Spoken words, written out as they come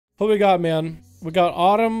Who we got, man? We got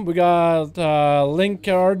Autumn, we got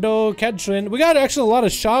Linkardo, Ketrin. We got actually a lot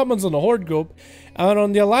of shamans on the Horde group. And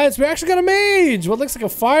on the Alliance, we actually got a mage! What looks like a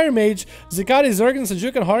fire mage. Zakati, Zergan,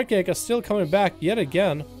 Sejuk, and Heartcake are still coming back yet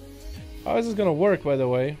again. How is this gonna work, by the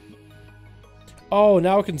way? Oh,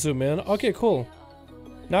 now I can zoom in. Okay, cool.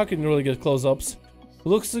 Now I can really get close-ups.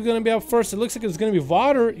 Looks like it's gonna be up first. It looks like it's gonna be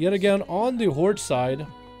Vader yet again on the Horde side.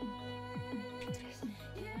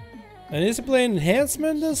 And is he playing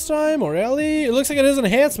Enhancement this time, or Ellie? It looks like it is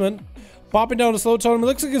Enhancement. Popping down the slow totem. It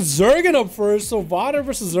looks like it's Zergan up first, so Vader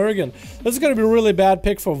versus Zergan. This is going to be a really bad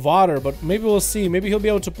pick for Vader, but maybe we'll see. Maybe he'll be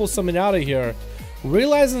able to pull something out of here.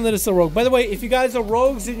 Realizing that it's a rogue. By the way, if you guys are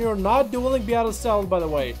rogues and you're not dueling, be out of stealth, by the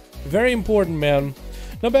way. Very important, man.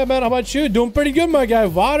 Not bad, man. How about you? Doing pretty good, my guy.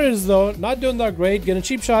 Vader is, though, not doing that great. Getting a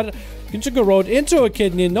cheap shot into a road, into a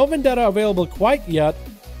kidney. No Vendetta available quite yet.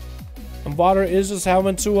 And Vader is just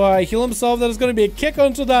having to heal himself. That is going to be a kick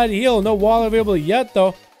onto that heal. No wall available yet,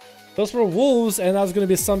 though. Those were wolves, and that's going to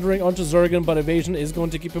be sundering onto Zergan, but evasion is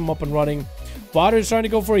going to keep him up and running. Vader is trying to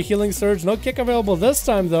go for a healing surge. No kick available this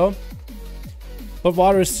time, though. But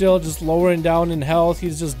Vader is still just lowering down in health.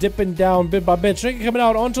 He's just dipping down bit by bit. Trinket coming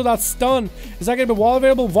out onto that stun. Is that going to be wall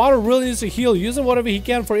available? Vader really needs to heal, using whatever he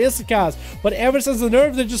can for Issachar. But ever since the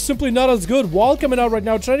nerf, they're just simply not as good. Wall coming out right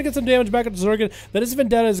now, trying to get some damage back into Zergan. That is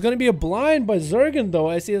Vendetta. Is going to be a blind by Zergan, though.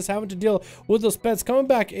 I see us having to deal with those pets coming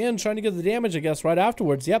back in, trying to get the damage, I guess, right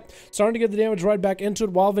afterwards. Yep, starting to get the damage right back into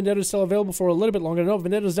it while Vendetta is still available for a little bit longer. No,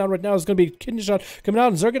 Vendetta's down right now. It's going to be a kidney shot coming out,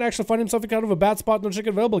 and Zergan actually finding himself in kind of a bad spot. No Trinket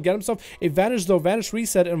available. Get himself a Vanish, though. Vanish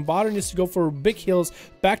reset, and Vader needs to go for big heals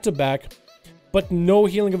back to back, but no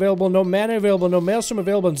healing available, no mana available, no Maelstrom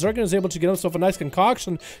available, and Zergan is able to get himself a nice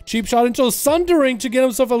concoction. Cheap shot into Sundering to get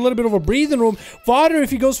himself a little bit of a breathing room. Vader,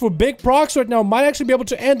 if he goes for big procs right now, might actually be able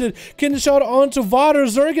to end it. Kidney shot onto Vader.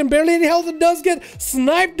 Zergan barely any health and does get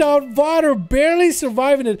sniped out. Vader barely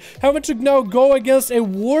surviving it, having to now go against a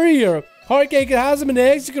warrior. Heartcake has him in the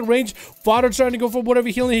execute range. Vader trying to go for whatever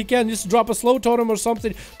healing he can, just to drop a slow totem or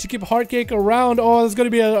something to keep Heartcake around. Oh, there's going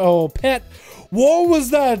to be a pet. What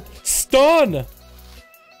was that? Stun!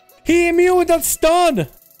 He immune with that stun!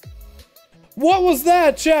 What was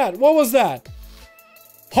that, chat? What was that?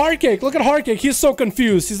 Heartcake, look at Heartcake. He's so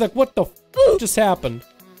confused. He's like, what the f just happened?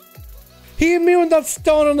 He immune with that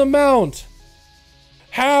stun on the mount.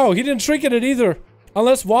 How? He didn't trinket it either.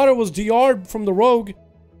 Unless Vader was DR'd from the rogue.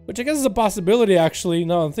 Which I guess is a possibility, actually,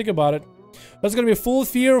 now that I think about it. That's going to be a full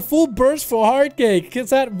fear, full burst for Heartcake.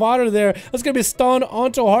 Gets that Vader there. That's going to be a stun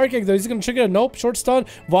onto Heartcake, though. He's going to trigger a nope, short stun.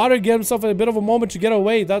 Vader get himself a bit of a moment to get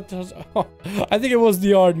away. That was, I think it was the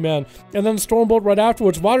yard, man. And then Stormbolt right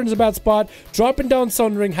afterwards. Vader in a bad spot. Dropping down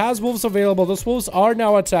Sundering. Has wolves available. Those wolves are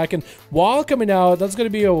now attacking. Wall coming out. That's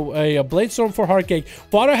going to be a Blade Storm for Heartcake.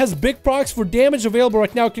 Vader has big procs for damage available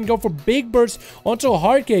right now. Can go for big bursts onto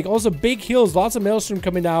Heartcake. Also big heals. Lots of Maelstrom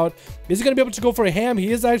coming out. Is he going to be able to go for a ham?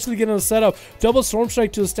 He is actually getting a setup. Double Storm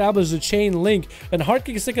Strike to establish the chain link. And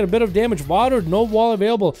Heartcake is taking a bit of damage. Vader, no wall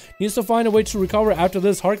available. Needs to find a way to recover after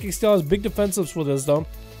this. Heartcake still has big defensives for this, though.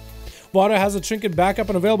 Vader has a trinket back up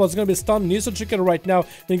and available. It's going to be stunned. Needs to trinket right now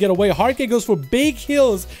and get away. Heartcake goes for big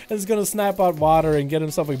heals and is going to snap out Vader and get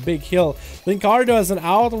himself a big heal. Linkardo has an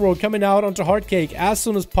Outlaw coming out onto Heartcake as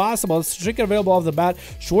soon as possible. It's trinket available off the bat.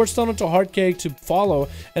 Short stun onto Heartcake to follow.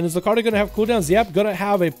 And is Linkardo going to have cooldowns? Yep, going to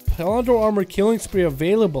have a Palandor Armor Killing Spree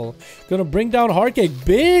available. Going to bring down Heartcake.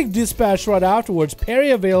 Big dispatch right afterwards.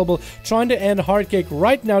 Parry available. Trying to end Heartcake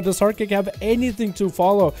right now. Does Heartcake have anything to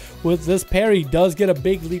follow with this parry? Does get a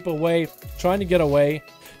big leap away. Trying to get away.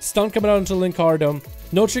 Stun coming out into Linkardo.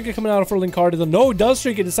 No trinket coming out for Linkardo. No, does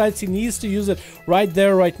trinket. Decides he needs to use it right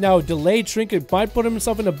there, right now. Delayed trinket. Might put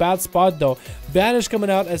himself in a bad spot, though. Vanish coming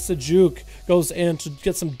out as Sejuk goes in to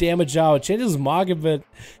get some damage out. Changes Mog a bit.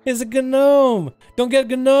 It's a Gnome. Don't get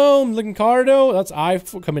Gnome. Linkardo. That's I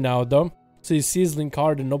coming out, though. So he sees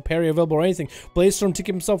Linkardo, no parry available or anything. Blaze Storm to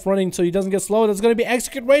keep himself running so he doesn't get slowed. That's going to be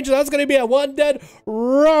Execute Ranger. That's going to be a one dead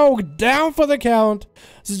rogue. Down for the count.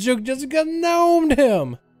 Sejuk just gnomed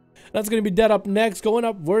him. That's going to be Dead up next. Going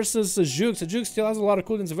up versus Sejuk. Sejuk still has a lot of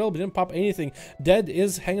cooldowns available. Didn't pop anything. Dead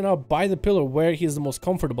is hanging out by the pillar where he is the most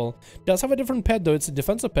comfortable. Does have a different pet, though. It's a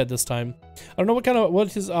defensive pet this time. I don't know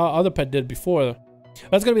what his other pet did before.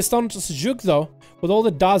 That's going to be stunned to Sejuk, though. With all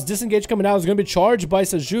the dots, disengage coming out, is going to be charged by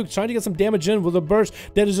Sejuk, trying to get some damage in with a burst.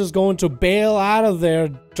 Dead is just going to bail out of there,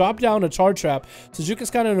 drop down a charge trap. Sejuk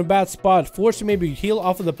is kind of in a bad spot, forced to maybe heal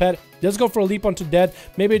off of the pet. Does go for a leap onto Dead,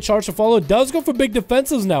 maybe a charge to follow. Does go for big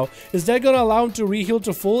defenses now. Is Dead going to allow him to reheal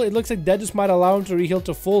to full? It looks like Dead just might allow him to reheal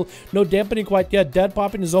to full. No dampening quite yet. Dead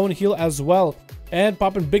popping his own heal as well. And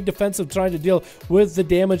popping big defensive, trying to deal with the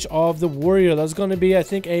damage of the warrior. That's going to be, I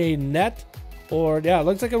think, a net. Or, yeah, it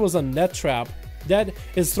looks like it was a net trap. Dead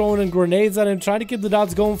is throwing in grenades at him, trying to keep the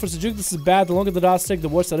dots going for Sejuk. This is bad. The longer the dots stick, the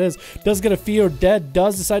worse it is. Does get a fear. Dead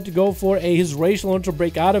does decide to go for his racial launcher to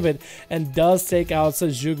break out of it, and does take out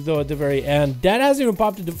Sejuk though at the very end. Dead hasn't even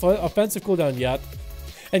popped a offensive cooldown yet.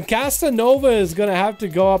 And Casanova is going to have to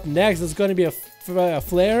go up next. It's going to be a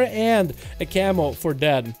flare and a camo for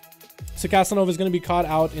Dead. So Casanova is going to be caught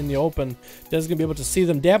out in the open. Dead's going to be able to see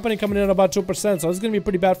them. Dampening coming in at about 2%. So it's going to be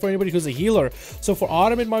pretty bad for anybody who's a healer. So for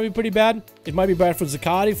Autumn, it might be pretty bad. It might be bad for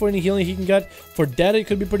Zakati for any healing he can get. For Dead, it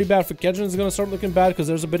could be pretty bad. For Kedron, it's going to start looking bad because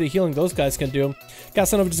there's a bit of healing those guys can do.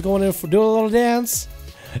 Casanova just going in for do a little dance.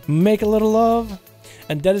 Make a little love.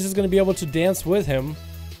 And Dead is just going to be able to dance with him.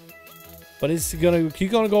 But he's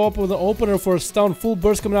gonna go up with an opener for a stun. Full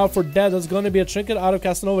burst coming out for Dead. That's gonna be a trinket out of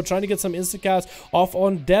Casanova, trying to get some instant cast off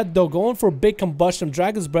on Dead though. Going for a big combustion,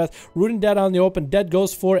 Dragon's Breath, rooting Dead on the open. Dead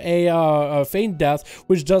goes for a feign death,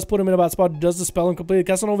 which does put him in a bad spot. Does the spell incomplete.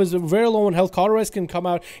 Casanova is very low on health. Cauterize can come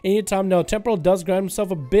out anytime now. Temporal does grant himself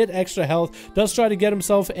a bit extra health. Does try to get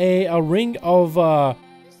himself a ring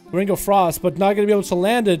of Frost, but not going to be able to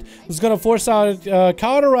land it. It's going to force out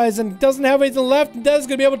Cauterize and doesn't have anything left. And Dead's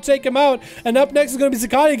going to be able to take him out. And up next is going to be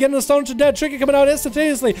Zakati getting a stun to Dead. Tricky coming out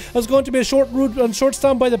instantaneously. That's going to be a short root and short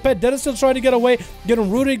stun by the pet. Dead is still trying to get away,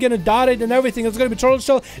 getting rooted, getting dotted, and everything. It's going to be Turtle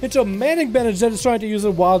Shell into a Manning Bandage. Dead is trying to use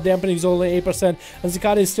a wild dampening. He's only 8%. And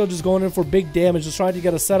Zakati is still just going in for big damage, just trying to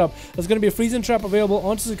get a setup. There's going to be a freezing trap available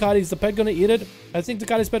onto Zakati. Is the pet going to eat it? I think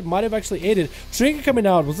Zakati's pet might have actually ate it. Trinket coming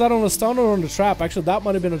out. Was that on a stun or on the trap? Actually, that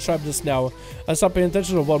might have been a trap just now. I stopped paying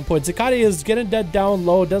attention at one point. Zakati is getting Dead down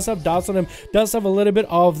low. Does have dots on him. Does have a little bit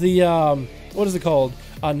of the, what is it called?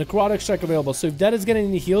 Necrotic Strike available. So if Dead is getting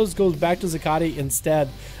any heals, goes back to Zakati instead.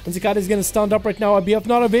 And Zakati is getting stunned up right now. IBF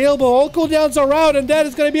not available. All cooldowns are out, and Dead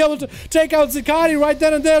is going to be able to take out Zakati right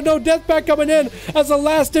then and there. No death pack coming in as a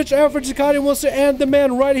last-ditch effort. Zakati wants to end the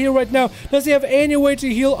man right here, right now. Does he have any way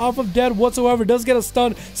to heal off of Dead whatsoever? Does get a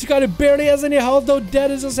stun. Zakati barely has any health, though.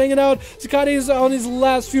 Dead is just hanging out. Zakati is on his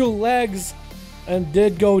last few legs and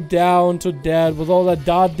did go down to Dead with all that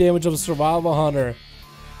dot damage of a Survival Hunter.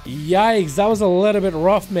 Yikes, that was a little bit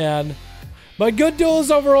rough, man. But good duels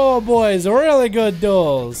overall, boys. Really good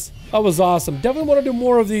duels. That was awesome. Definitely want to do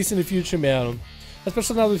more of these in the future, man.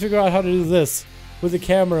 Especially now that we figure out how to do this with the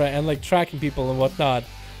camera and like tracking people and whatnot.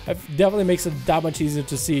 It definitely makes it that much easier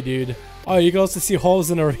to see, dude. Oh, you can also see holes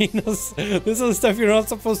in arenas. This is the stuff you're not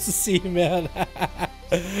supposed to see, man.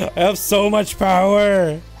 I have so much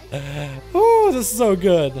power. Oh, this is so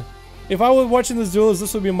good. If I was watching this duels,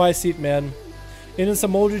 this would be my seat, man. Eating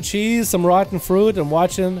some moldy cheese, some rotten fruit, and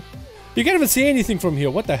watching. You can't even see anything from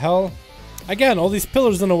here. What the hell? Again, all these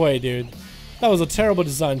pillars in the way, dude. That was a terrible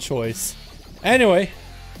design choice. Anyway,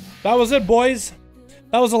 that was it, boys.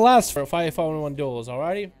 That was the last for 5v1 duels,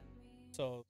 alrighty? So.